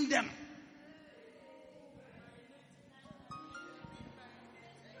marrying them.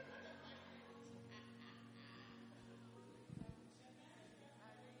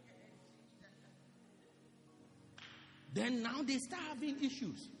 Then now they start having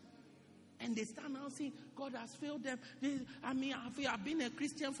issues. And they start now saying, God has failed them. I've been a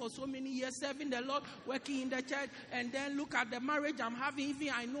Christian for so many years, serving the Lord, working in the church. And then look at the marriage I'm having. Even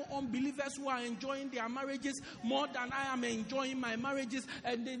I know unbelievers who are enjoying their marriages more than I am enjoying my marriages.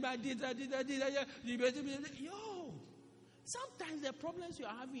 And sometimes the problems you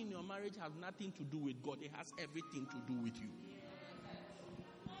are having in your marriage have nothing to do with God. It has everything to do with you.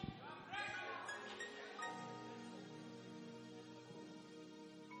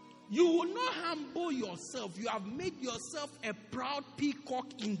 You will not humble yourself. You have made yourself a proud peacock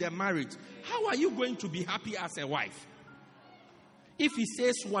in the marriage. How are you going to be happy as a wife? If he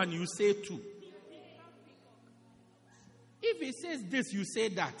says one, you say two. If he says this, you say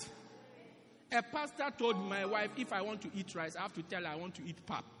that. A pastor told my wife, if I want to eat rice, I have to tell her I want to eat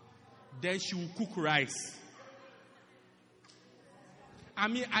pap. Then she will cook rice. I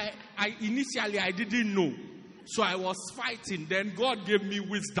mean, I initially I didn't know. So I was fighting. Then God gave me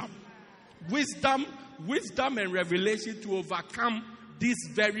wisdom. Wisdom and revelation to overcome this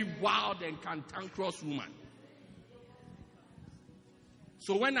very wild and cantankerous woman.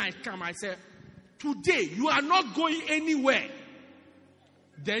 So when I come, I said, today you are not going anywhere.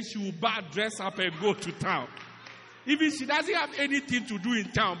 Then she will dress up and go to town. Even she doesn't have anything to do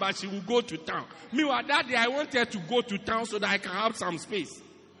in town, but she will go to town. Meanwhile, that day I want her to go to town so that I can have some space.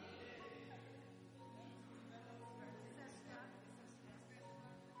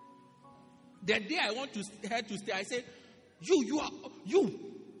 The day I want her to stay, I said, you,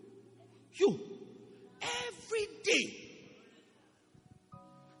 every day,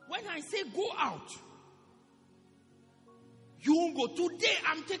 when I say go out, you won't go. Today,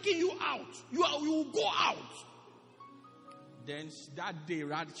 I'm taking you out. You will go out. Then that day,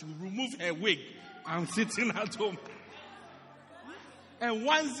 she will remove her wig. I'm sitting at home. And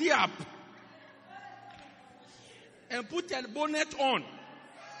onesie up. And put a bonnet on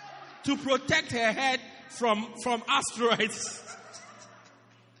to protect her head from asteroids.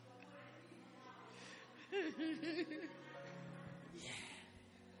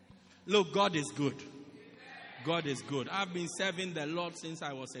 Look, God is good. God is good. I've been serving the Lord since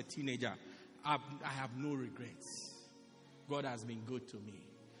I was a teenager. I have no regrets. God has been good to me.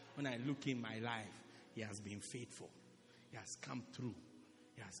 When I look in my life, He has been faithful. He has come through.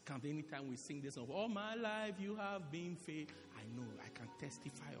 He has come. Anytime we sing this song, all my life you have been faithful. I know, I can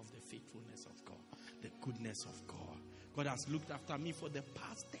testify of the faithfulness of God, the goodness of God. God has looked after me for the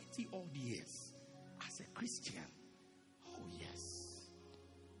past 30 odd years as a Christian. Oh yes.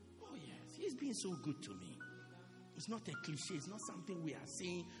 Oh yes. He's been so good to me. It's not a cliche. It's not something we are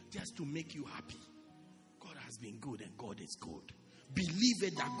saying just to make you happy. God has been good and God is good. Believe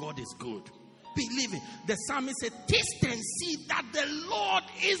it that God is good. Believe it. The psalmist said, taste and see that the Lord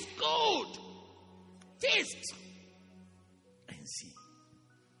is good. Taste and see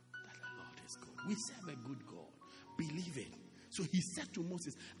that the Lord is good. We serve a good God. Believe it. So he said to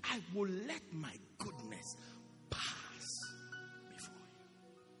Moses, I will let my goodness pass before you.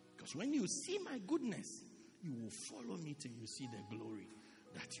 Because when you see my goodness, you will follow me till you see the glory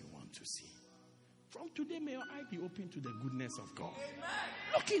that you want to see. From today, may your eye be open to the goodness of God. Amen.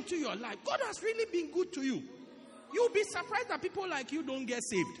 Look into your life. God has really been good to you. You'll be surprised that people like you don't get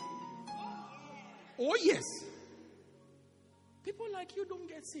saved. Oh, yes. People like you don't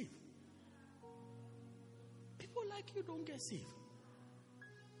get saved. People like you don't get saved.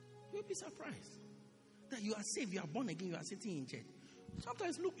 You'll be surprised that you are saved, you are born again, you are sitting in church.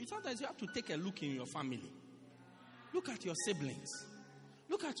 Sometimes you have to take a look in your family. Look at your siblings.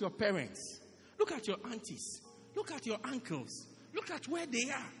 Look at your parents. Look at your aunties. Look at your uncles. Look at where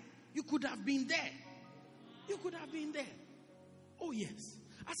they are. You could have been there. You could have been there. Oh, yes.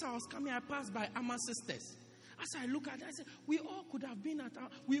 As I was coming, I passed by Amma sisters. As I look at it, I said, we all could have been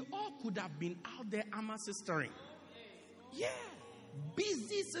out there Amma sistering. Yeah.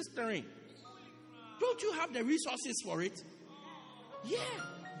 Busy sistering. Don't you have the resources for it? Yeah.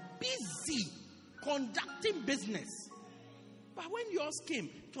 Busy. Conducting business. But when yours came,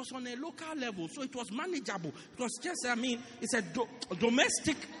 it was on a local level, so it was manageable. It was just, it's a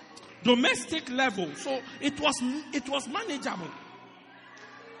domestic level, so it was manageable.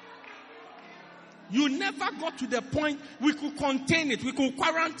 You never got to the point we could contain it. We could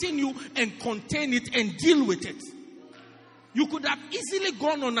quarantine you and contain it and deal with it. You could have easily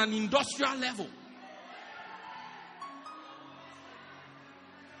gone on an industrial level.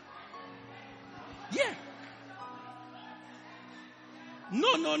 Yeah.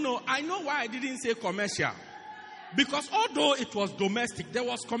 No. I know why I didn't say commercial. Because although it was domestic, there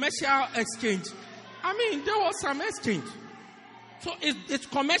was commercial exchange. There was some exchange. So it's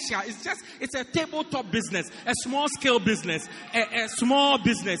commercial. It's a tabletop business, a small scale business, a small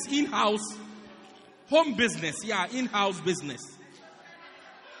business, in-house, home business. Yeah, in-house business.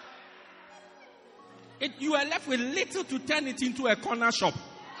 You are left with little to turn it into a corner shop.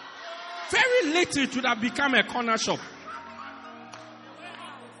 Very little to have become a corner shop.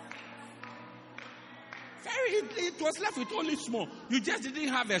 It was left with only small. You just didn't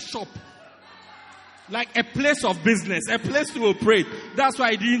have a shop. Like a place of business, a place to operate. That's why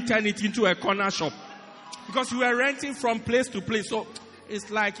I didn't turn it into a corner shop. Because you were renting from place to place. So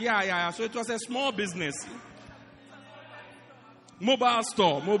it's like, yeah. So it was a small business. Mobile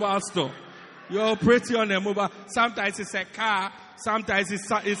store. You're operating on a mobile. Sometimes it's a car. Sometimes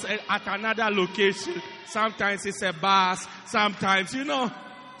it's at another location. Sometimes it's a bus. Sometimes, you know.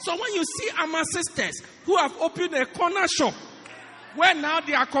 So when you see our sisters who have opened a corner shop, where now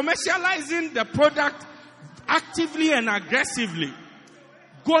they are commercializing the product actively and aggressively,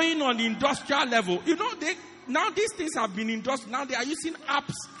 going on the industrial level. You know, now these things have been industrial. Now they are using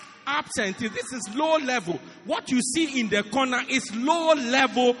apps and things. This is low level. What you see in the corner is low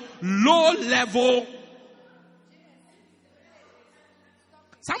level.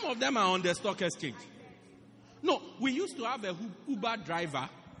 Some of them are on the stock exchange. No, we used to have a Uber driver.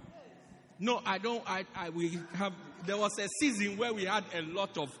 No, there was a season where we had a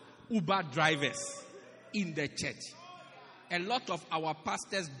lot of Uber drivers in the church. A lot of our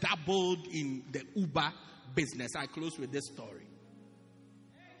pastors dabbled in the Uber business. I close with this story.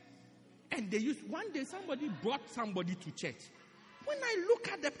 And one day somebody brought somebody to church. When I look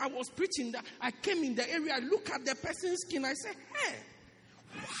at I was preaching, I came in the area, I look at the person's skin, I said, hey,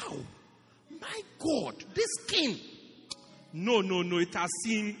 wow, my God, this skin. No, it has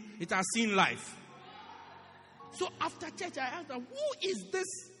seen life. So after church, I asked her, who is this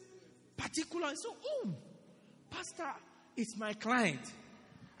particular? So, pastor, it's my client.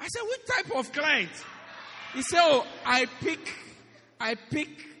 I said, which type of client? He said, I pick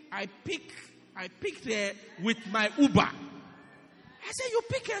there with my Uber. I said, you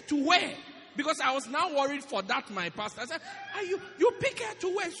pick her to where? Because I was now worried for that, my pastor. I said, you pick her to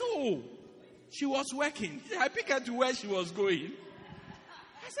where? So, she was working. I picked her to where she was going.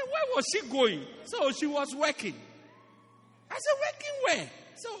 I said, where was she going? So, she was working. I said, working where?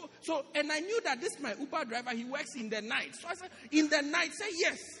 So, and I knew that this my Uber driver, he works in the night. So I said, in the night? Say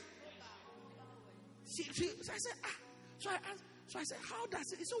yes. So I said, So I said, how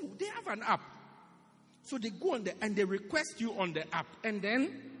does it? So they have an app. So they go on and they request you on the app. And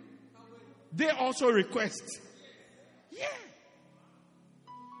then they also request. Yeah.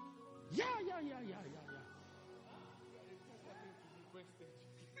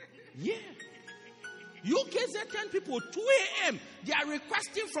 Yeah. UKZN people, 2 a.m. They are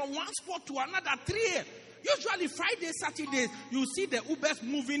requesting from one spot to another, 3 a.m. Usually Friday, Saturday, you see the Ubers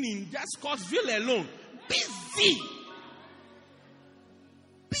moving in just Scottsville alone. Busy,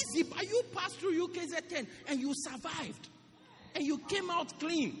 but you passed through UKZN and you survived. And you came out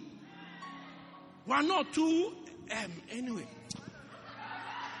clean. 1 or 2, anyway.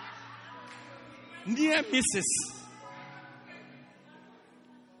 Near misses.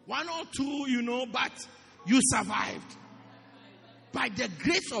 1 or 2, but you survived. By the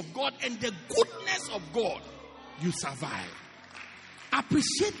grace of God and the goodness of God, you survived.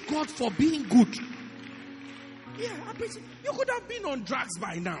 Appreciate God for being good. Yeah, appreciate. You could have been on drugs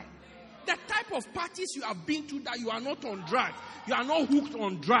by now. The type of parties you have been to that you are not on drugs. You are not hooked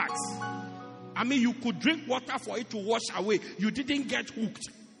on drugs. I mean, you could drink water for it to wash away. You didn't get hooked.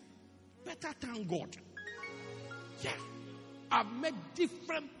 Better thank God. Yeah. I've met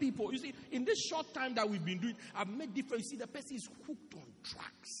different people. You see, in this short time that we've been doing, I've met different. You see, the person is hooked on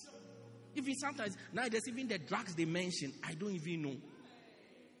drugs. Even sometimes, now there's even the drugs they mention, I don't even know.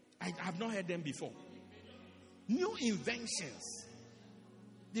 I have not heard them before. New inventions.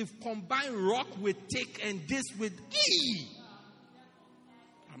 They've combined rock with take and this with E.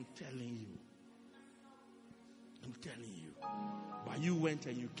 I'm telling you. But you went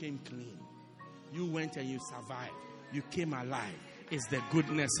and you came clean. You went and you survived. You came alive. It's the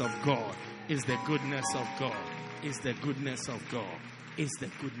goodness of God. It's the goodness of God. It's the goodness of God. It's the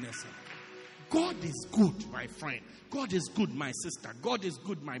goodness of God. God is good, my friend. God is good, my sister. God is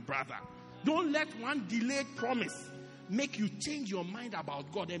good, my brother. Don't let one delayed promise make you change your mind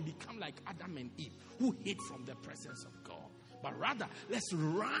about God and become like Adam and Eve, who hid from the presence of God. But rather, let's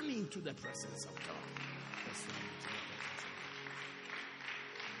run into the presence of God. Let's run into the presence.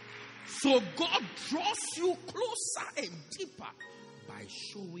 So God draws you closer and deeper by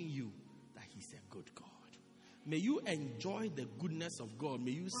showing you that He's a good God. May you enjoy the goodness of God.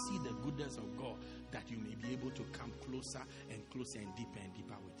 May you see the goodness of God, that you may be able to come closer and closer and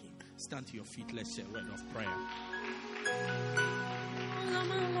deeper with Him. Stand to your feet. Let's share a word of prayer. All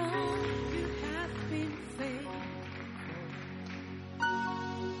my life you have been faithful.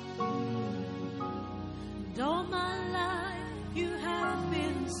 And all my life you have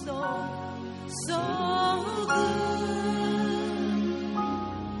been so good.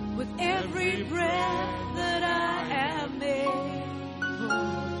 With every breath that I have made,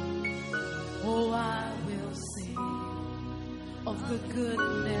 oh, I will sing of the goodness of God. I love you, Lord, 'for your mercy never fails me. And all my life you have been so good. With every breath that I have made, oh, I will sing of the goodness of God. I love you, Lord, for your mercy never fails me. And all my life you have been so good. With every breath that I have made, oh, I will sing of the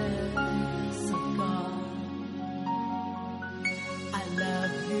goodness of God. I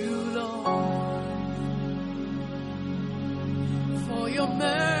love you, Lord, for your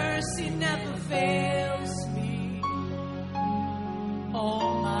mercy never fails me.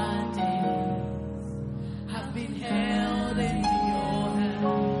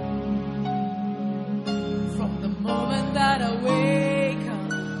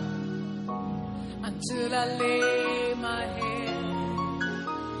 Until I lay my head,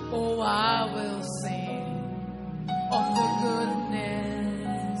 oh, I will sing of the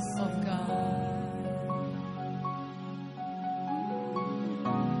goodness of God.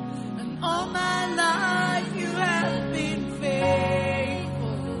 And all my life you have been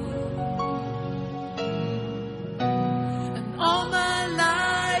faithful, and all my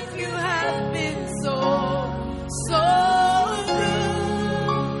life you have been so good.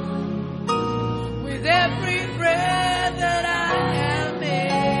 With every breath that I am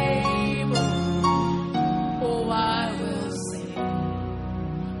able, oh, I will sing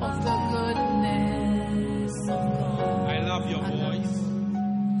of the goodness of God. I love your voice.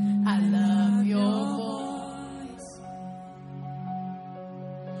 I love your voice.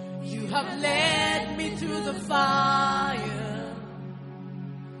 You have led me through the fire,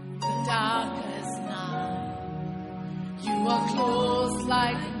 the darkest night. You are close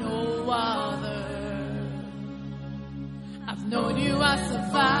like no other. I've known you as a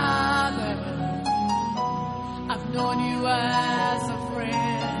father. I've known you as a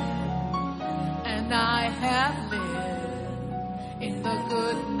friend. And I have lived in the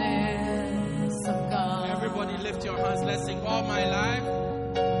goodness of God. Everybody lift your hands. Let's sing all my life.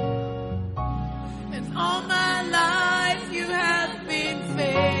 And all my life you have been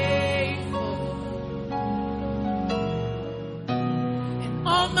faithful. And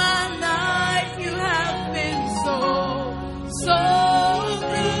all my life you have been so good.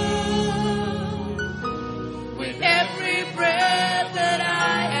 With every breath that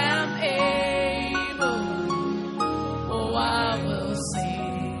I am able, oh, I will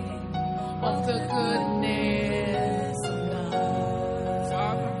sing of the goodness of God.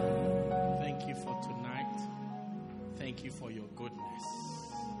 Father, thank you for tonight. Thank you for your goodness.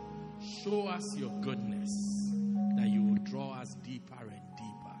 Show us your goodness, that you will draw us deeper and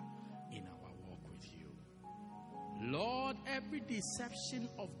deeper in our walk with you. Lord, every deception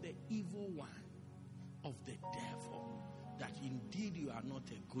of the evil one, of the devil, that indeed you are not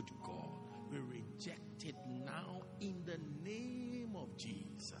a good God, we reject it now in the name of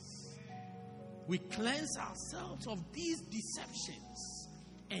Jesus. We cleanse ourselves of these deceptions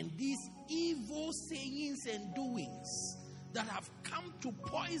and these evil sayings and doings that have come to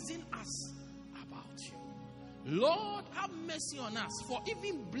poison us about you. Lord, have mercy on us for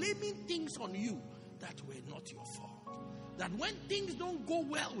even blaming things on you that were not your fault. That when things don't go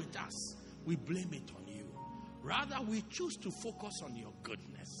well with us, we blame it on you. Rather, we choose to focus on your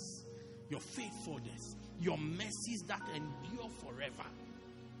goodness, your faithfulness, your mercies that endure forever,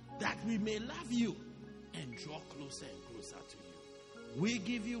 that we may love you and draw closer and closer to you. We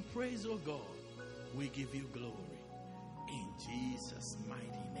give you praise, O God. We give you glory. In Jesus'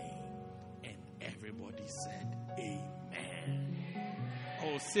 mighty name. And everybody said, amen.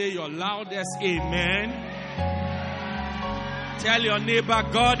 Oh, say your loudest amen. Tell your neighbor,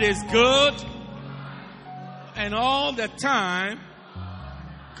 God is good. And all the time,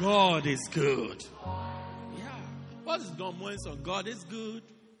 God is good. Yeah. What is Don Moen's song? God is good.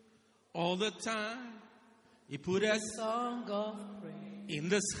 All the time. He put a Song of praise. in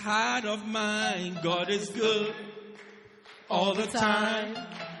this heart of mine. God is good. All the time.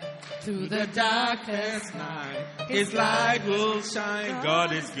 To The darkest night, His light will shine.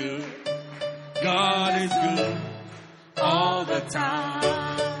 God is good. God is good. All the time.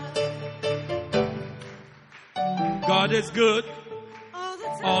 God is good.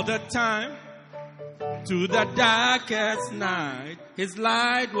 All the time. To the darkest night, His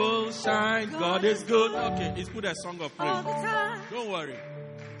light will shine. God is good. Okay, let's put a song of praise. Don't worry.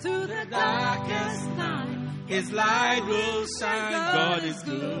 To the Darkest night, His light will shine. God is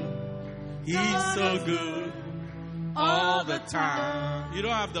good. He's so good all the time. You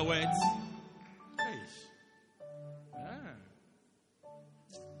don't have the words.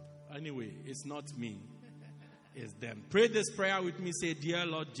 Anyway, it's not me. It's them. Pray this prayer with me. Say, dear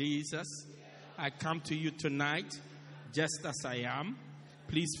Lord Jesus, I come to you tonight just as I am.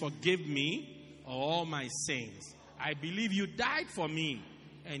 Please forgive me of all my sins. I believe you died for me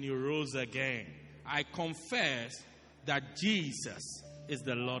and you rose again. I confess that Jesus is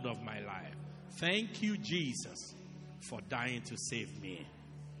the Lord of my life. Thank you, Jesus, for dying to save me.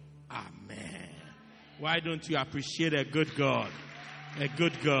 Amen. Why don't you appreciate a good God? A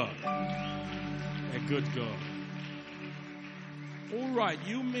good God. A good God. All right,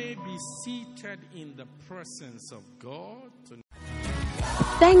 you may be seated in the presence of God tonight.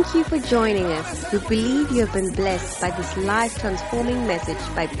 Thank you for joining us. We believe you have been blessed by this life-transforming message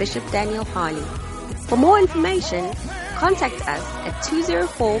by Bishop Daniel Harley. For more information, Contact us at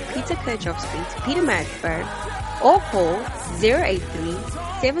 204 Peter Kirchhoff Street, Pietermaritzburg, or call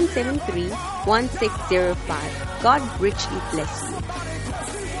 083-773-1605. God richly bless you.